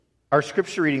Our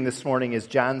scripture reading this morning is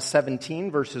John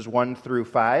 17, verses 1 through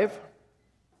 5.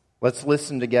 Let's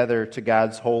listen together to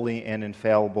God's holy and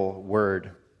infallible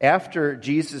word. After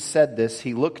Jesus said this,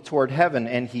 he looked toward heaven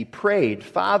and he prayed,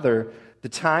 "Father, the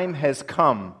time has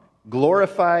come.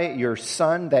 Glorify your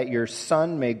Son, that your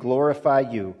Son may glorify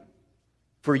you.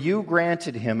 For you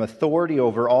granted him authority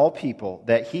over all people,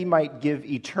 that he might give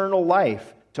eternal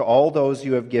life to all those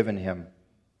you have given him.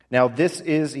 Now this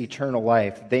is eternal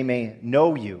life. They may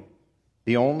know you,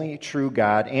 the only true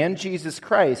God, and Jesus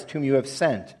Christ, whom you have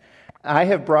sent. I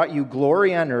have brought you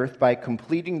glory on earth by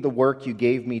completing the work you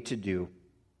gave me to do.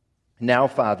 Now,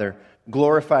 Father,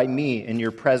 glorify me in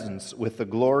your presence with the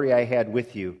glory I had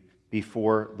with you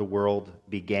before the world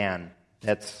began."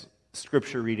 That's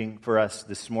scripture reading for us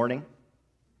this morning.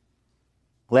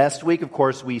 Last week, of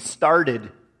course, we started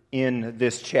in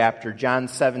this chapter, John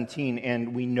 17,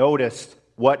 and we noticed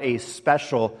what a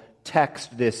special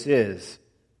text this is.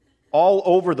 All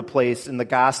over the place in the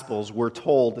Gospels, we're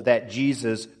told that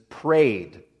Jesus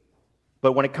prayed.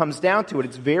 But when it comes down to it,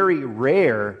 it's very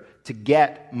rare to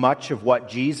get much of what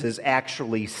Jesus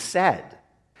actually said.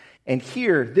 And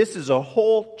here, this is a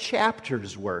whole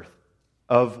chapter's worth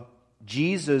of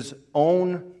Jesus'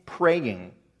 own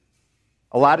praying.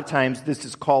 A lot of times, this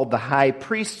is called the high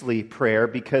priestly prayer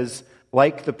because,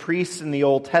 like the priests in the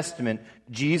Old Testament,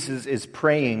 Jesus is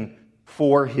praying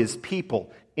for his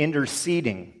people,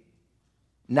 interceding.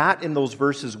 Not in those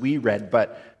verses we read,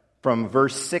 but from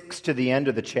verse 6 to the end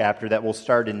of the chapter that we'll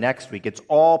start in next week. It's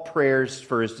all prayers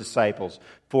for his disciples,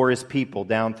 for his people,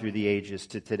 down through the ages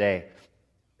to today.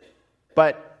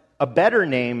 But a better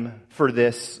name for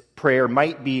this prayer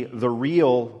might be the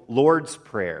real Lord's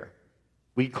Prayer.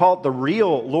 We call it the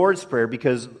real Lord's Prayer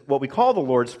because what we call the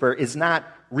Lord's Prayer is not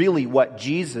really what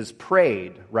Jesus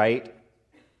prayed, right?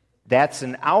 That's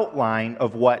an outline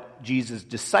of what Jesus'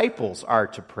 disciples are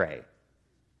to pray.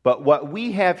 But what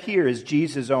we have here is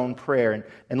Jesus' own prayer.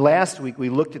 And last week we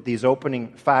looked at these opening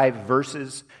 5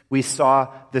 verses. We saw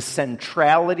the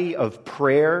centrality of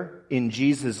prayer in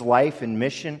Jesus' life and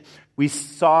mission. We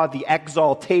saw the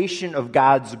exaltation of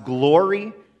God's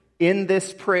glory in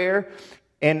this prayer.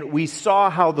 And we saw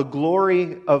how the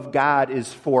glory of God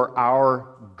is for our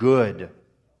good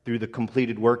through the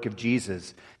completed work of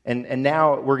Jesus. And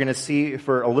now we're going to see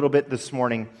for a little bit this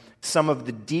morning some of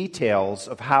the details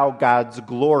of how God's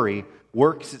glory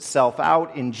works itself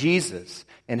out in Jesus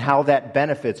and how that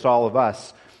benefits all of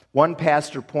us. One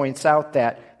pastor points out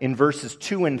that in verses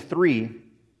 2 and 3,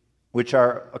 which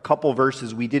are a couple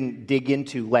verses we didn't dig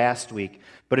into last week,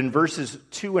 but in verses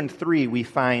 2 and 3 we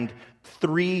find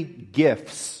 3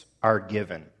 gifts are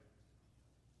given.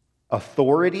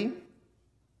 Authority.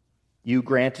 You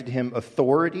granted him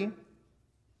authority.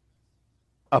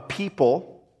 A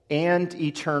people and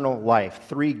eternal life.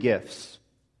 3 gifts.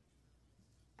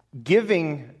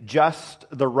 Giving just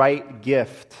the right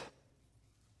gift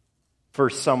for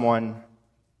someone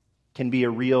can be a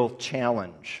real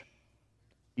challenge.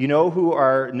 You know who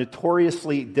are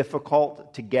notoriously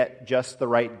difficult to get just the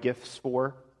right gifts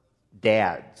for?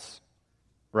 Dads,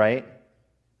 right?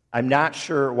 I'm not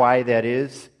sure why that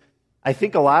is. I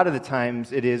think a lot of the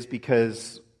times it is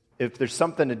because if there's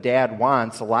something a dad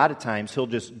wants, a lot of times he'll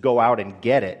just go out and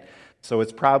get it. So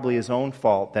it's probably his own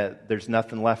fault that there's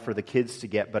nothing left for the kids to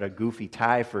get but a goofy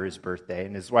tie for his birthday.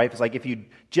 And his wife is like, if you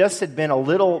just had been a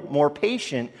little more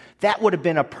patient, that would have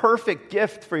been a perfect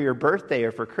gift for your birthday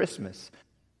or for Christmas.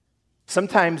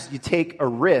 Sometimes you take a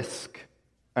risk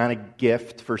on a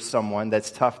gift for someone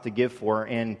that's tough to give for,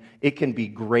 and it can be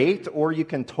great or you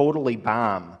can totally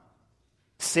bomb.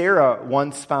 Sarah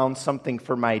once found something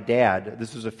for my dad,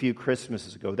 this was a few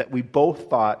Christmases ago, that we both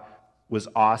thought was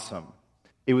awesome.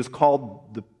 It was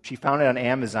called, she found it on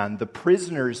Amazon, The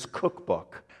Prisoner's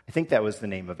Cookbook. I think that was the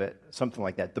name of it, something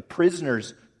like that. The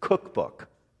Prisoner's Cookbook.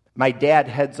 My dad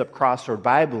heads up Crossroad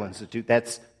Bible Institute.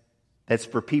 That's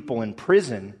for people in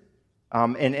prison.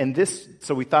 And this,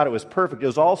 so we thought it was perfect. It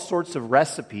was all sorts of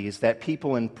recipes that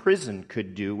people in prison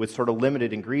could do with sort of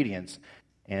limited ingredients.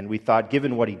 And we thought,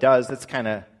 given what he does, that's kind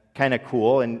of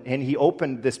cool. And he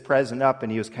opened this present up,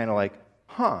 and he was kind of like,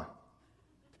 huh.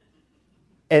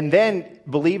 And then,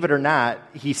 believe it or not,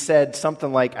 he said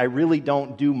something like, I really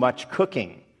don't do much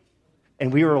cooking.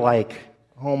 And we were like,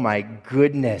 oh my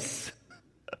goodness.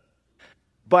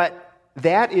 But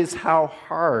that is how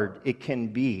hard it can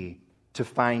be to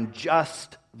find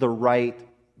just the right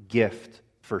gift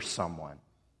for someone.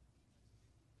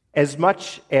 As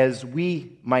much as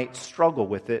we might struggle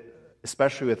with it,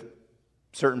 especially with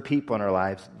certain people in our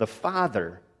lives, the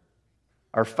Father,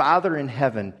 our Father in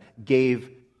heaven, gave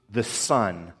the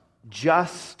Son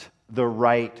just the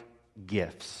right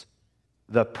gifts.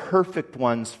 the perfect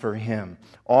ones for him,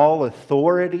 all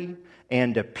authority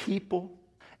and a people.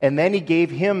 And then he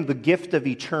gave him the gift of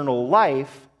eternal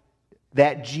life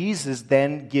that Jesus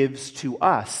then gives to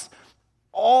us.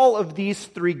 All of these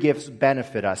three gifts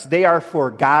benefit us. They are for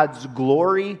God's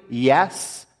glory,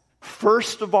 yes.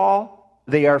 First of all,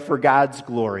 they are for God's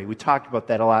glory. We talked about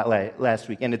that a lot last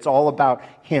week, and it's all about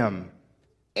him.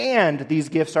 And these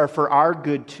gifts are for our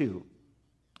good too.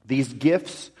 These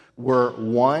gifts were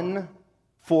won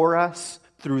for us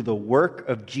through the work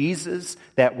of Jesus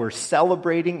that we're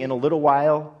celebrating in a little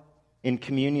while in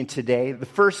communion today. The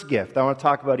first gift, I want to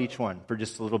talk about each one for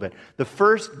just a little bit. The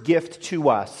first gift to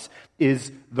us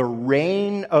is the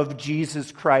reign of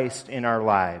Jesus Christ in our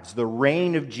lives, the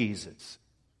reign of Jesus.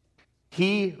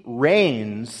 He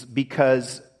reigns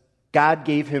because God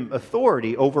gave him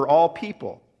authority over all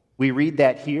people. We read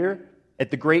that here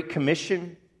at the Great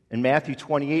Commission in Matthew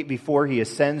 28. Before he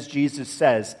ascends, Jesus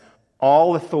says,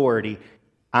 "All authority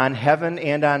on heaven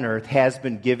and on earth has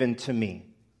been given to me."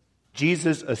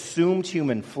 Jesus assumed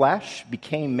human flesh,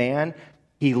 became man.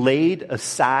 He laid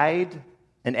aside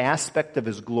an aspect of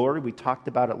his glory. We talked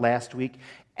about it last week.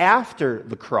 After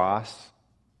the cross,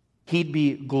 he'd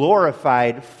be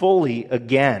glorified fully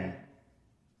again,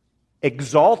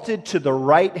 exalted to the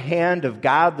right hand of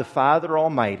God the Father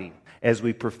Almighty, as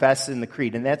we profess in the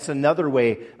Creed. And that's another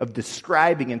way of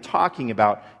describing and talking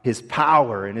about his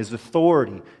power and his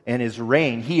authority and his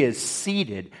reign. He is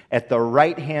seated at the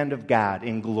right hand of God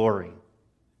in glory.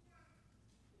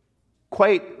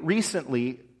 Quite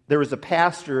recently, there was a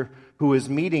pastor who was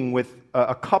meeting with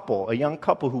a young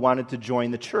couple who wanted to join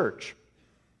the church.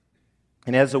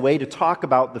 And as a way to talk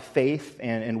about the faith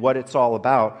and what it's all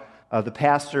about, the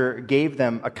pastor gave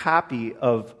them a copy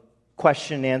of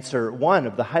question and answer 1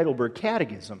 of the Heidelberg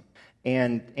Catechism.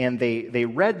 And they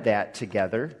read that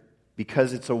together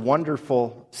because it's a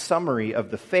wonderful summary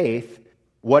of the faith.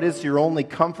 What is your only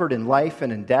comfort in life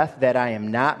and in death? That I am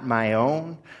not my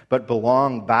own, but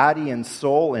belong body and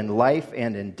soul in life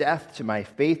and in death to my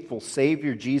faithful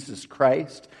Savior, Jesus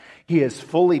Christ. He has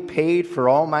fully paid for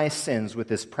all my sins with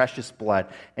his precious blood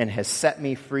and has set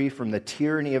me free from the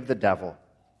tyranny of the devil.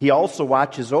 He also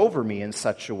watches over me in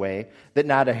such a way that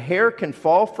not a hair can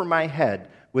fall from my head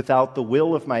without the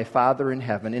will of my Father in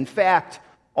heaven. In fact,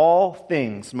 all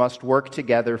things must work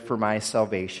together for my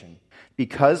salvation.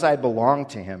 Because I belong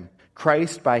to him,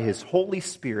 Christ, by his Holy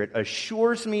Spirit,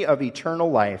 assures me of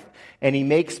eternal life, and he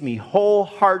makes me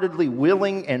wholeheartedly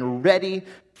willing and ready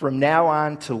from now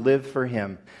on to live for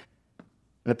him.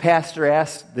 And the pastor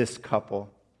asked this couple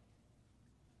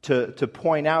to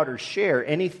point out or share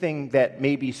anything that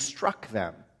maybe struck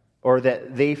them or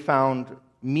that they found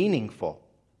meaningful.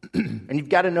 And you've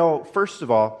got to know, first of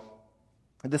all,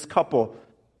 this couple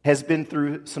has been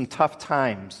through some tough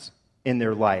times in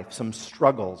their life, some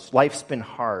struggles. Life's been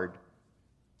hard.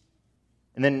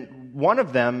 And then one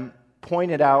of them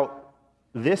pointed out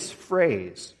this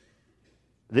phrase.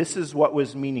 This is what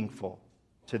was meaningful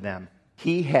to them.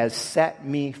 He has set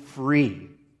me free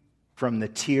from the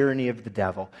tyranny of the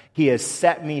devil. He has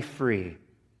set me free.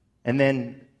 And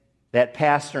then that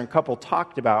pastor and couple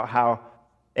talked about how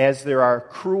as there are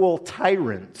cruel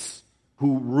tyrants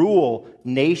who rule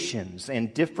nations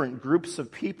and different groups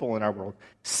of people in our world,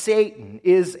 Satan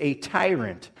is a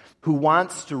tyrant who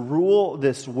wants to rule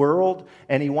this world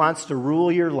and he wants to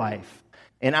rule your life.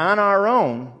 And on our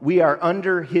own, we are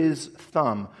under his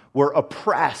thumb. We're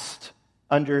oppressed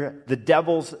under the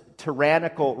devil's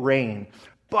tyrannical reign.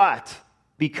 But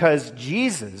because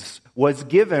Jesus was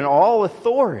given all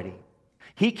authority,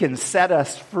 he can set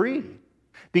us free.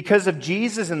 Because of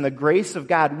Jesus and the grace of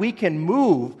God, we can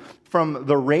move from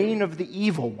the reign of the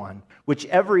evil one, which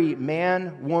every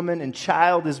man, woman, and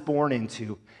child is born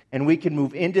into, and we can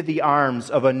move into the arms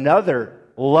of another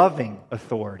loving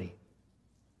authority.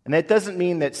 And that doesn't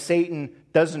mean that Satan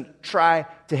doesn't try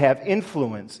to have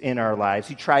influence in our lives.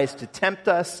 He tries to tempt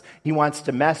us. He wants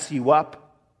to mess you up.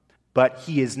 But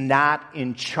he is not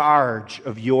in charge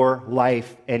of your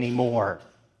life anymore.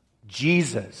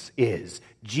 Jesus is.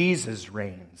 Jesus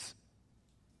reigns.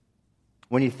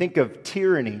 When you think of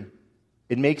tyranny,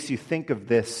 it makes you think of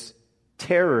this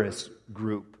terrorist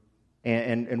group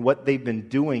and what they've been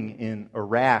doing in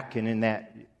Iraq and in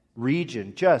that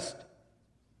region. Just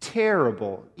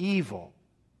terrible, evil.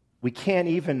 We can't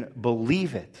even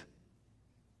believe it.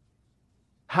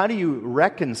 How do you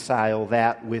reconcile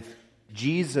that with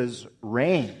Jesus'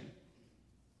 reign?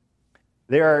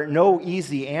 There are no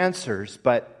easy answers,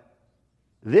 but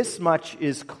this much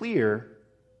is clear.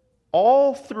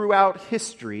 All throughout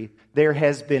history, there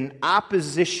has been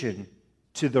opposition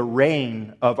to the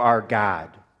reign of our God.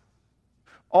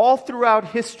 All throughout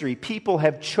history, people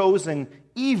have chosen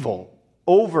evil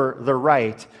over the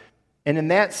right. And in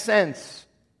that sense,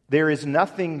 there is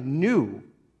nothing new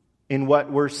in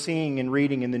what we're seeing and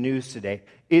reading in the news today.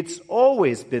 It's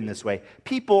always been this way.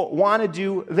 People want to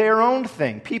do their own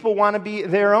thing. People want to be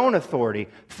their own authority,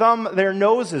 thumb their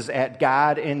noses at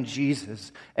God and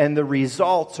Jesus, and the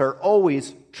results are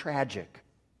always tragic.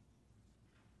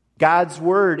 God's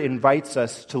word invites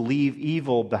us to leave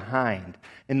evil behind.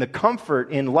 And the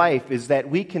comfort in life is that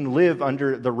we can live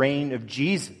under the reign of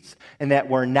Jesus, and that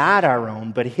we're not our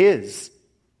own, but His.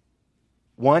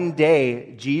 One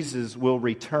day, Jesus will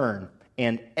return,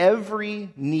 and every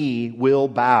knee will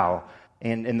bow.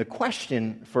 And the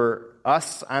question for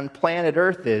us on planet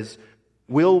Earth is,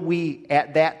 will we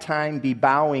at that time be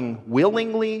bowing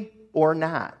willingly or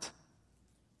not?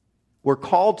 We're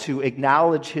called to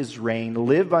acknowledge His reign,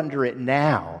 live under it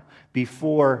now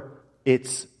before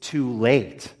it's too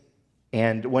late.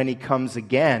 And when He comes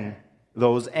again,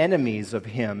 those enemies of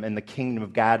Him and the kingdom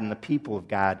of God and the people of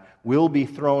God will be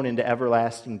thrown into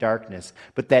everlasting darkness.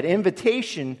 But that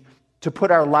invitation to put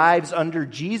our lives under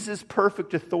Jesus'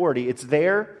 perfect authority, it's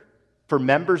there for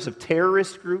members of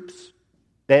terrorist groups.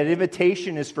 That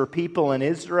invitation is for people in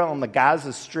Israel and the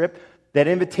Gaza Strip. That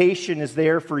invitation is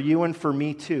there for you and for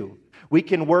me too. We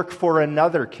can work for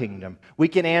another kingdom. We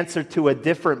can answer to a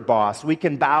different boss. We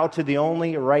can bow to the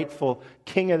only rightful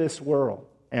king of this world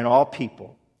and all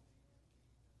people.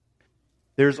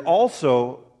 There's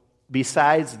also,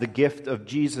 besides the gift of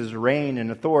Jesus' reign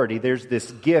and authority, there's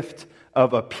this gift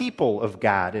of a people of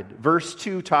God. Verse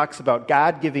 2 talks about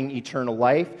God giving eternal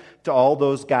life to all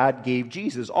those God gave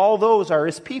Jesus. All those are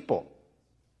His people.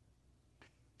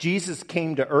 Jesus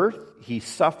came to earth. He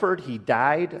suffered. He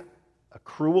died a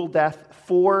cruel death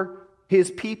for His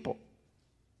people.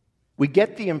 We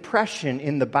get the impression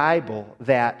in the Bible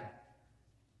that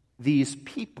these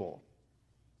people,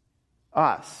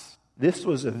 us, this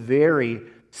was a very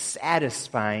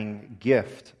satisfying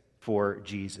gift for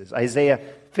Jesus. Isaiah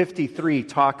 53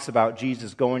 talks about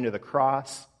Jesus going to the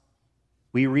cross.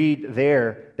 We read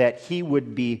there that He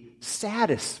would be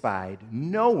satisfied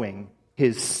knowing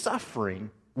His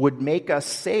suffering would make us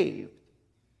saved.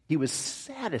 He was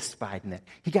satisfied in that.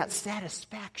 He got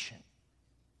satisfaction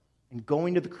in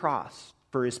going to the cross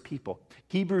for His people.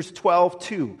 Hebrews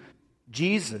 12:2,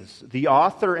 Jesus, the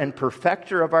author and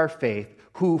perfecter of our faith,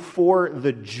 who for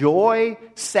the joy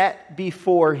set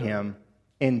before Him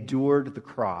endured the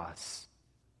cross.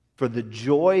 For the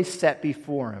joy set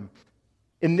before Him.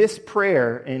 In this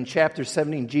prayer in chapter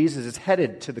 17, Jesus is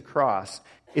headed to the cross.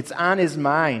 It's on His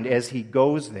mind as He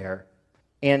goes there.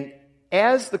 And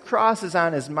as the cross is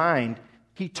on His mind,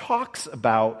 He talks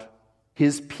about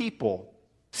His people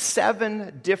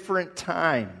 7 different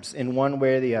times in one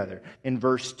way or the other. In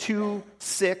verse 2,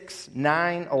 6,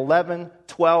 9, 11,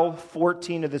 12,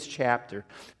 14 of this chapter.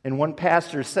 And one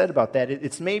pastor said about that,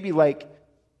 it's maybe like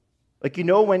you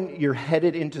know when you're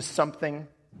headed into something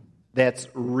that's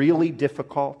really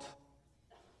difficult?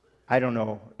 I don't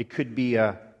know. It could be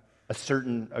a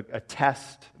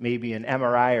test, maybe an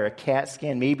MRI or a CAT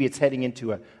scan. Maybe it's heading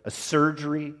into a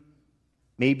surgery.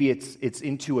 Maybe it's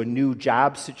into a new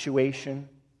job situation,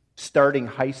 starting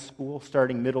high school,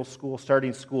 starting middle school,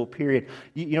 starting school period.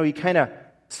 You kind of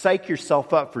psych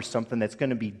yourself up for something that's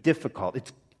going to be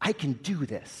difficult. I can do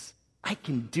this. I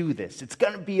can do this. It's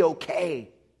going to be okay.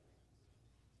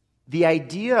 The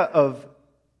idea of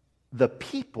the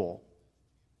people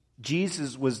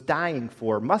Jesus was dying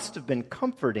for must have been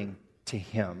comforting to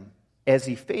Him as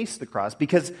He faced the cross,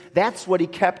 because that's what He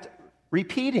kept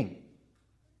repeating.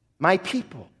 My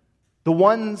people, the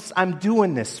ones I'm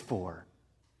doing this for,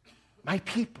 my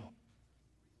people.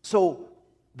 So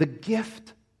the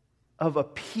gift of a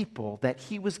people that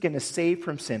He was going to save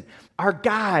from sin. Our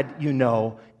God,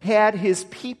 had His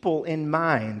people in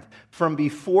mind from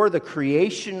before the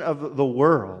creation of the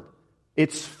world.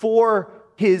 It's for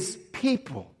His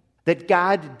people that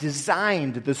God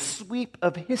designed the sweep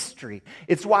of history.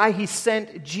 It's why He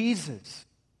sent Jesus.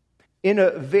 In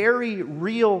a very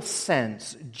real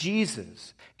sense,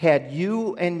 Jesus had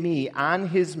you and me on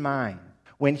His mind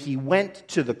when He went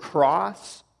to the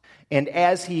cross and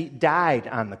as He died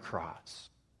on the cross.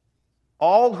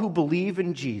 All who believe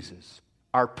in Jesus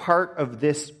are part of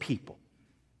this people.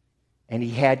 And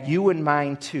He had you in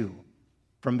mind too.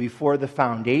 From before the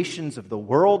foundations of the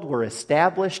world were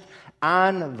established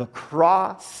on the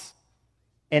cross.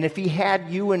 And if He had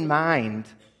you in mind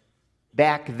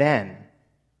back then,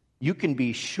 you can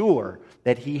be sure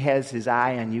that He has His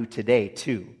eye on you today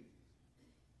too.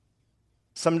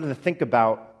 Something to think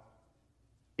about.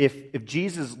 If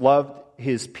Jesus loved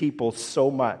His people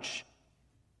so much,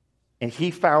 And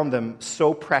he found them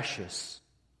so precious,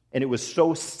 and it was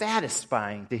so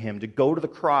satisfying to him to go to the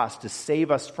cross to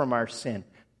save us from our sin.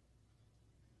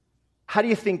 How do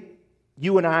you think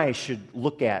you and I should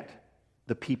look at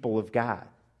the people of God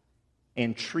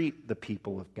and treat the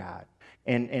people of God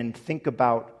and think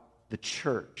about the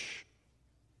church?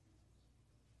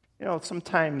 You know,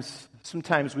 sometimes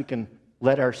we can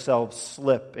let ourselves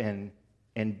slip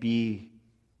and be,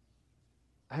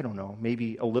 I don't know,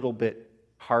 maybe a little bit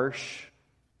harsh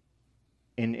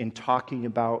in talking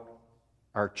about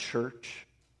our church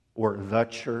or the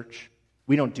church.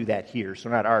 We don't do that here, so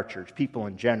not our church, people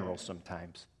in general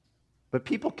sometimes. But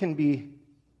people can be,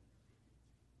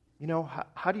 you know,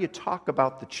 how do you talk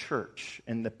about the church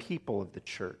and the people of the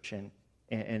church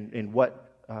and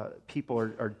what people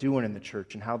are doing in the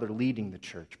church and how they're leading the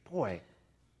church? Boy,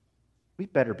 we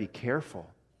better be careful.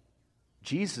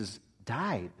 Jesus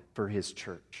died for his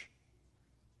church.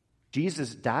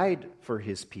 Jesus died for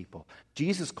his people.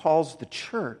 Jesus calls the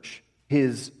church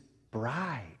his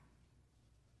bride.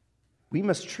 We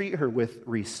must treat her with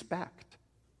respect.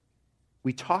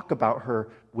 We talk about her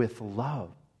with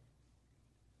love.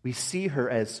 We see her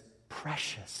as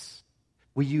precious.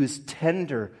 We use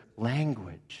tender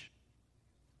language.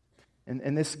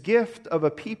 And this gift of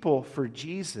a people for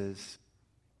Jesus,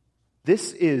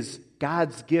 this is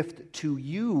God's gift to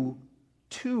you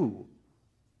too.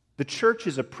 The church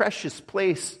is a precious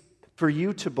place for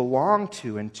you to belong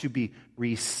to and to be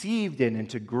received in and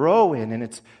to grow in. And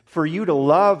it's for you to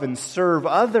love and serve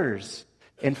others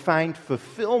and find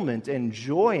fulfillment and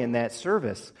joy in that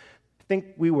service. I think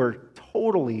we were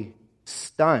totally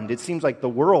stunned. It seems like the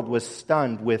world was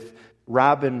stunned with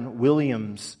Robin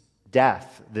Williams'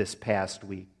 death this past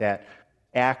week. That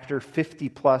actor,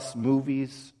 50-plus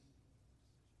movies.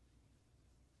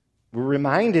 We're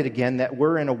reminded again that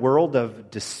we're in a world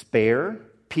of despair.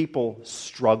 People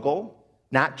struggle.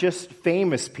 Not just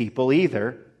famous people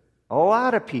either. A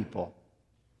lot of people.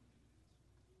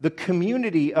 The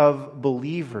community of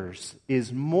believers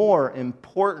is more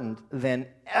important than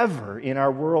ever in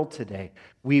our world today.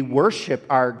 We worship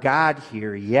our God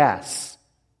here, yes.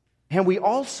 And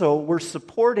we're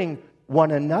supporting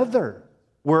one another.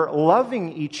 We're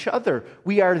loving each other.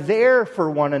 We are there for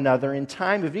one another in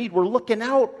time of need. We're looking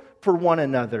out for one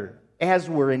another as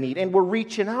we're in need. And we're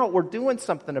reaching out. We're doing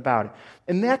something about it.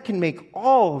 And that can make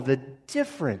all the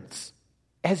difference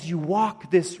as you walk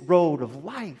this road of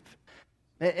life.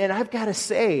 And I've got to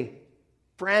say,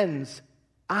 friends,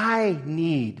 I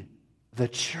need the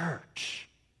church.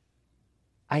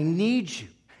 I need you.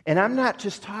 And I'm not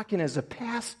just talking as a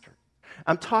pastor.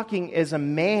 I'm talking as a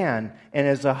man and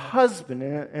as a husband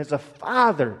and as a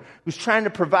father who's trying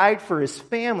to provide for his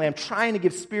family. I'm trying to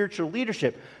give spiritual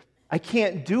leadership. I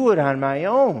can't do it on my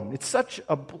own. It's such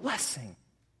a blessing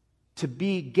to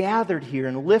be gathered here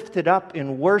and lifted up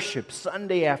in worship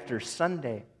Sunday after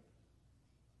Sunday.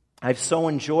 I've so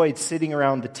enjoyed sitting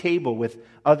around the table with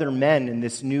other men in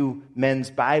this new men's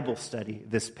Bible study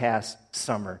this past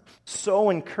summer. So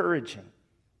encouraging.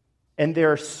 And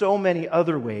there are so many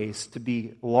other ways to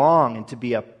belong and to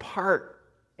be a part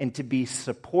and to be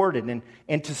supported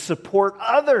and to support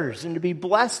others and to be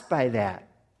blessed by that.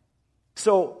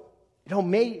 So,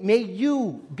 may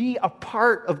you be a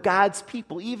part of God's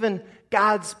people, even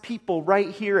God's people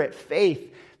right here at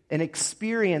Faith, and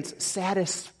experience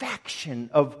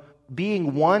satisfaction of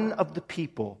being one of the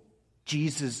people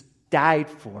Jesus died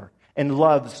for and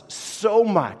loves so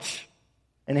much,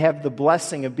 and have the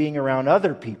blessing of being around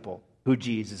other people who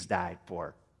Jesus died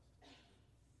for.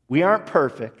 We aren't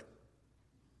perfect,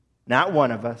 not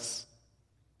one of us,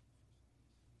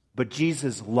 but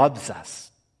Jesus loves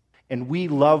us, and we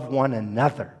love one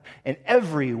another, and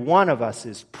every one of us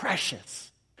is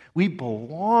precious. We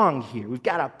belong here. We've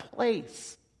got a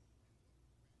place.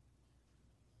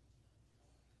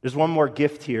 There's one more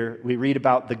gift here. We read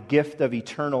about the gift of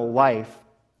eternal life.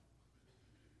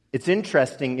 It's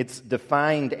interesting. It's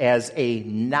defined as a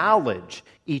knowledge,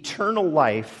 eternal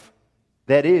life,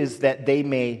 that is, that they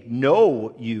may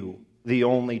know you, the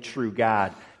only true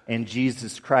God, and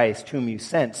Jesus Christ, whom you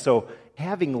sent. So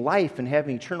having life and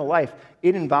having eternal life,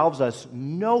 it involves us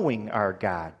knowing our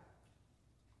God.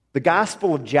 The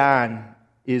Gospel of John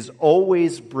is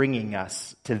always bringing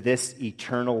us to this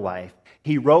eternal life.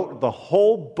 He wrote the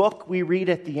whole book we read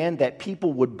at the end that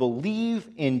people would believe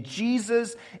in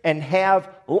Jesus and have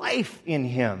life in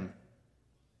him.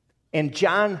 And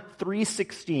John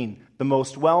 3:16, the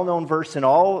most well-known verse in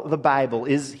all the Bible,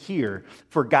 is here.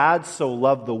 For God so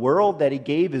loved the world that he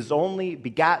gave his only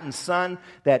begotten Son,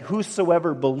 that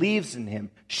whosoever believes in him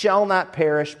shall not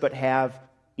perish but have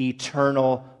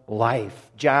eternal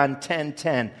life. John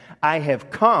 10:10, I have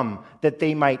come that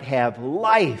they might have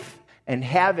life and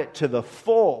have it to the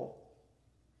full.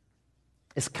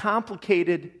 As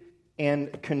complicated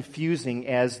and confusing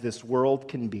as this world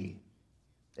can be,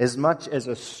 as much as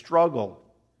a struggle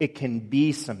it can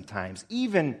be sometimes,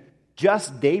 even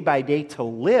just day by day to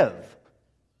live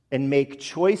and make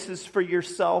choices for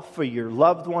yourself, for your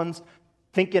loved ones,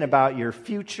 thinking about your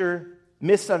future,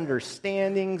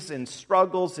 misunderstandings and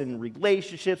struggles in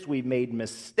relationships. We've made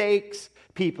mistakes.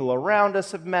 People around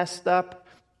us have messed up.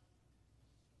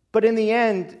 But in the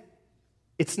end,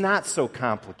 it's not so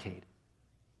complicated.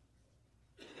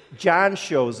 John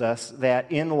shows us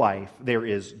that in life there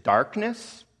is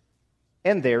darkness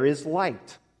and there is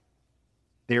light.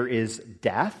 There is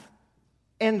death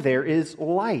and there is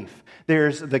life.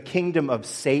 There's the kingdom of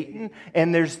Satan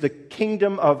and there's the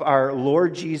kingdom of our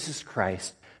Lord Jesus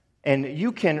Christ. And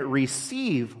you can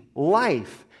receive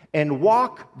life and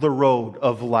walk the road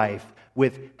of life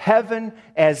with heaven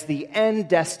as the end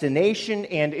destination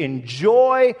and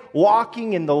enjoy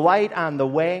walking in the light on the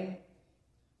way.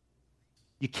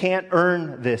 You can't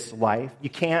earn this life. You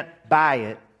can't buy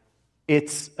it.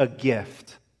 It's a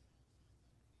gift.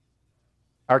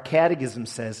 Our catechism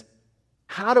says,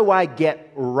 how do I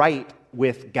get right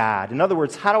with God? In other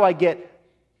words, how do I get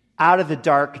out of the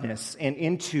darkness and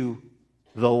into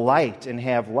the light and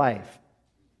have life?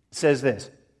 It says this,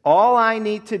 all I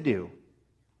need to do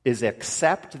is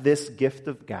accept this gift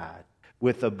of God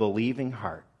with a believing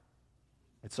heart.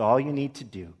 It's all you need to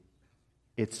do.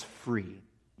 It's free.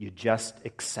 You just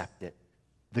accept it.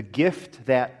 The gift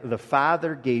that the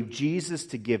Father gave Jesus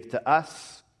to give to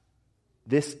us,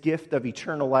 this gift of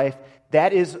eternal life,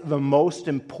 that is the most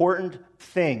important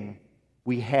thing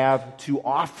we have to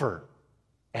offer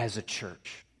as a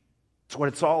church. It's what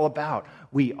it's all about.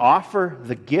 We offer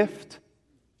the gift.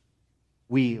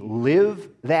 We live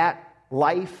that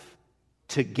life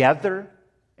together,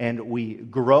 and we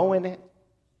grow in it.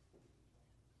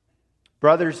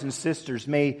 Brothers and sisters,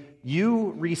 may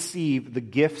you receive the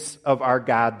gifts of our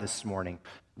God this morning.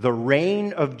 The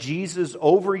reign of Jesus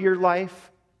over your life,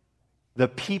 the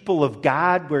people of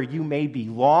God where you may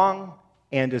belong,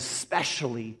 and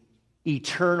especially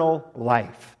eternal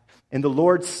life. In the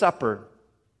Lord's Supper,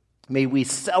 may we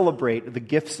celebrate the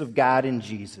gifts of God in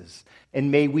Jesus,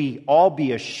 and may we all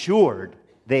be assured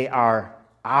they are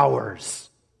ours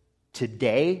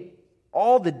today,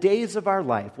 all the days of our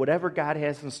life, whatever God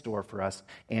has in store for us,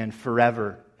 and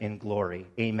forever in glory.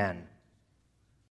 Amen.